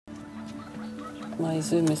My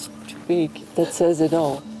zoom is too big. That says it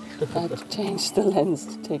all. I had to change the lens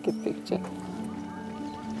to take a picture.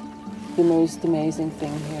 The most amazing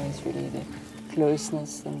thing here is really the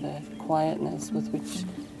closeness and the quietness with which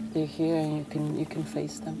they're here, and you can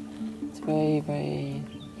face them. It's very, very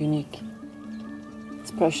unique.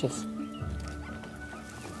 It's precious.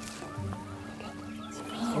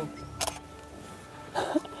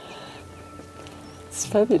 It's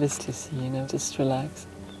fabulous to see, you know, just relax.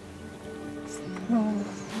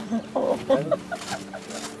 Oh.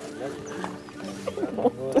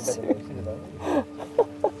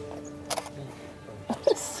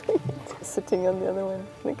 Sitting on the other one.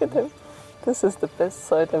 Look at him. This is the best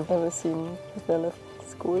sight I've ever seen with elephants.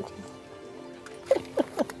 It's gorgeous.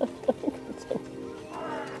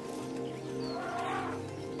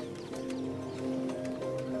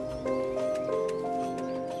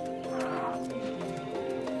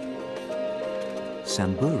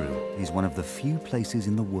 Samburu is one of the few places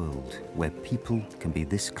in the world where people can be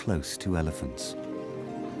this close to elephants.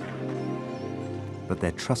 But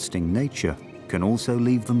their trusting nature can also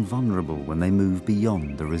leave them vulnerable when they move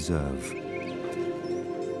beyond the reserve.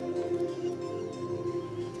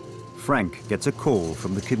 Frank gets a call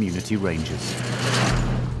from the community rangers.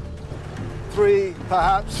 3,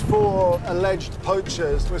 perhaps 4 alleged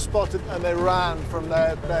poachers were spotted and they ran from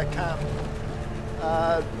their camp.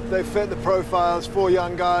 They fit the profiles, 4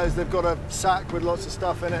 young guys, they've got a sack with lots of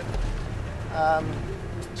stuff in it.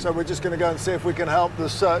 So we're just going to go and see if we can help the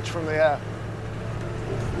search from the air.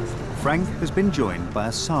 Frank has been joined by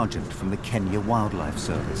a sergeant from the Kenya Wildlife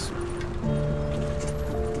Service.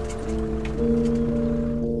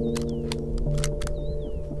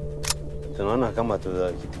 Tunaona kama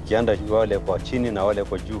tukienda wale kwa chini na wale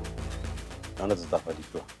kwa juu, naona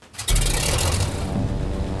tutafanikiwa.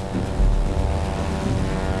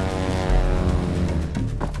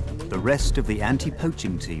 The rest of the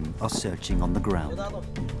anti-poaching team are searching on the ground.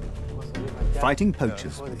 Fighting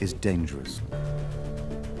poachers is dangerous.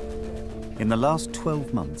 In the last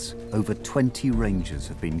 12 months, over 20 rangers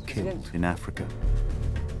have been killed in Africa.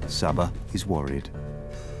 Saba is worried.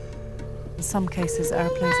 In some cases,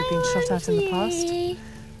 airplanes have been shot at in the past,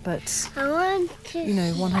 but, you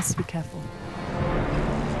know, one has to be careful.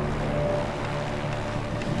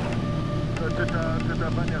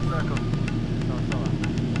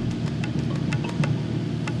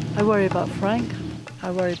 I worry about Frank. I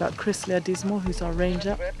worry about Chris Leadismo, who's our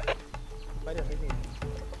ranger.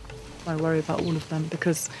 I worry about all of them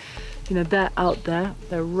because, you know, they're out there,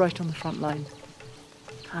 they're right on the front line.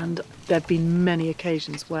 And there have been many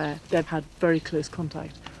occasions where they've had very close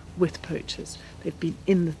contact with poachers. They've been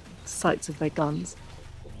in the sights of their guns.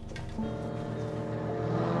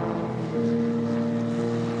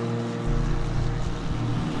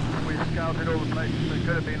 We scouted all the places they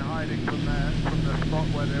could have been hiding from the spot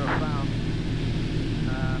where they were found.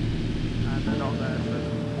 And they're not there, so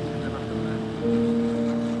they must have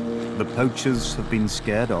left. The poachers have been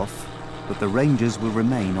scared off, but the rangers will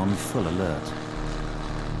remain on full alert.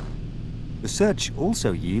 The search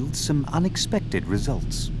also yields some unexpected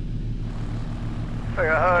results. I think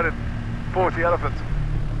I heard 40 elephants.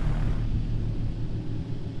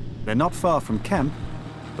 They're not far from camp,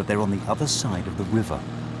 but they're on the other side of the river.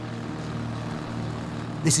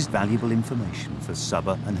 This is valuable information for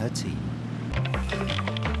Saba and her team.